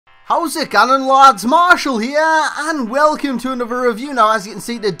How's it going, lads? Marshall here, and welcome to another review. Now, as you can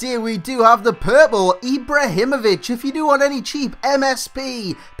see today, we do have the purple Ibrahimovic. If you do want any cheap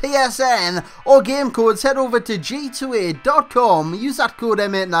MSP, PSN, or game codes, head over to g2a.com, use that code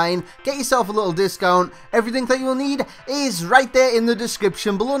M89, get yourself a little discount. Everything that you'll need is right there in the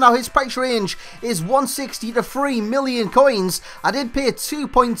description below. Now, his price range is 160 to 3 million coins. I did pay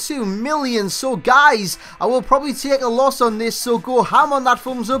 2.2 million, so guys, I will probably take a loss on this, so go ham on that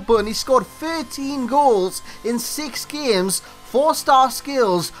thumbs up button. He scored 13 goals in 6 games, 4-star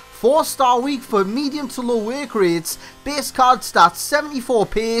skills, 4-star weak foot, medium to low work rates, base card stats, 74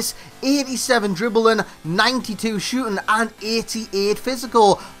 pace, 87 dribbling, 92 shooting, and 88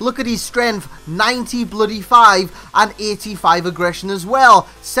 physical. Look at his strength, 95 and 85 aggression as well.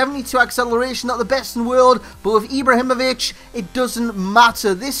 72 acceleration, not the best in the world, but with Ibrahimovic, it doesn't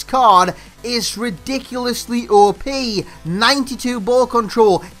matter. This card is ridiculously OP. 92 ball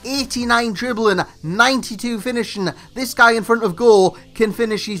control, 89 dribbling, 92 finishing. This guy in front of goal can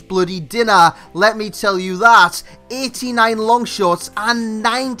finish his bloody dinner, let me tell you that. 89 long shots and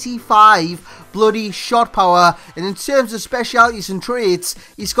 95 bloody shot power. And in terms of specialities and traits,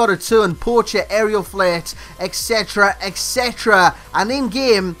 he's got a turn, poacher, aerial flirt, etc, etc. And in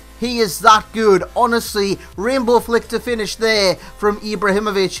game, he is that good. Honestly, rainbow flick to finish there from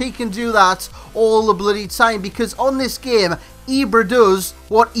Ibrahimovic. He can do that all the bloody time, because on this game, Ibra does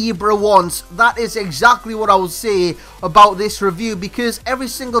what Ibra wants. That is exactly what I will say about this review, because every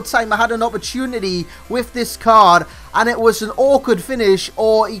single time I had an opportunity with this card and it was an awkward finish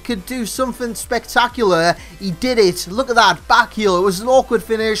or he could do something spectacular, he did it. Look at that back heel. It was an awkward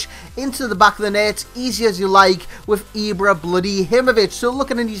finish into the back of the net, easy as you like, with Ibra bloody Himovic. So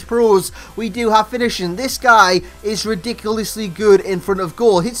looking at these pros, we do have finishing. This guy is ridiculously good in front of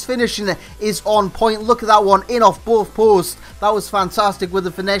goal. His finishing is on point. Look at that one, in off both posts. That was fantastic with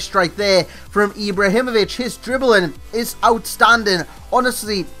the finesse strike there from Ibrahimovic. His dribbling is outstanding.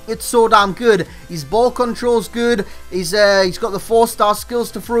 Honestly, it's so damn good. His ball control's good. He's got the 4-star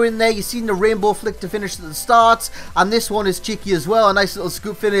skills to throw in there. You've seen the rainbow flick to finish at the start, and this one is cheeky as well. A nice little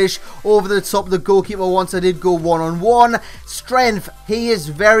scoop finish over the top of the goalkeeper once I did go one-on-one. Strength, he is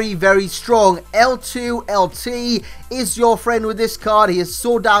very, very strong. L2, LT is your friend with this card. He is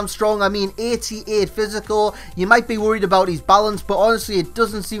so damn strong. I mean, 88 physical. You might be worried about his balance, but honestly, it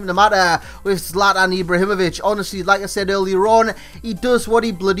doesn't seem to matter with Zlatan Ibrahimovic. Honestly, like I said earlier on, he does what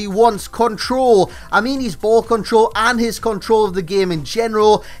he bloody wants. Control, I mean, his ball control and his control of the game in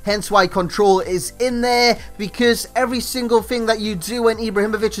general, hence why control is in there, because every single thing that you do when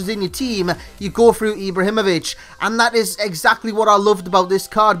Ibrahimovic is in your team, you go through Ibrahimovic, and that is exactly what I loved about this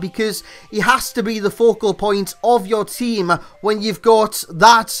card, because he has to be the focal point of your team when you've got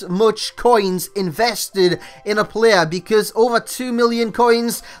that much coins invested in a player, because over 2 million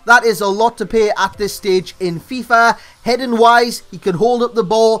coins, that is a lot to pay at this stage in FIFA. Heading wise, he can hold up the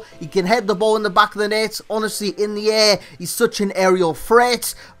ball, he can head the ball in the back of the net. Honestly, in the air, he's such an aerial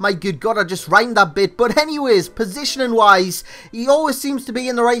threat. My good God, I just rhymed that bit. But anyways, positioning wise, he always seems to be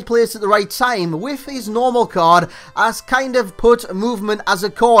in the right place at the right time. With his normal card, has kind of put movement as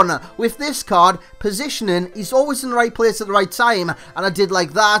a corner. With this card, positioning, he's always in the right place at the right time, and I did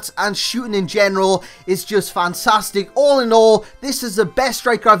like that. And shooting in general is just fantastic. All in all, this is the best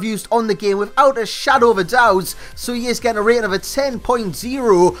striker I've used on the game without a shadow of a doubt. So he is getting a rating of a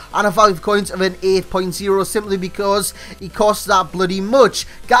 10.0 and a 5 coins of an 8.0, simply because he costs that bloody much.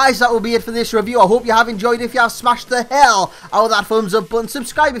 Guys, that will be it for this review. I hope you have enjoyed. If you have, smash the hell out of that thumbs up button,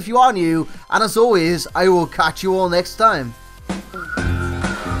 subscribe if you are new, and as always, I will catch you all next time.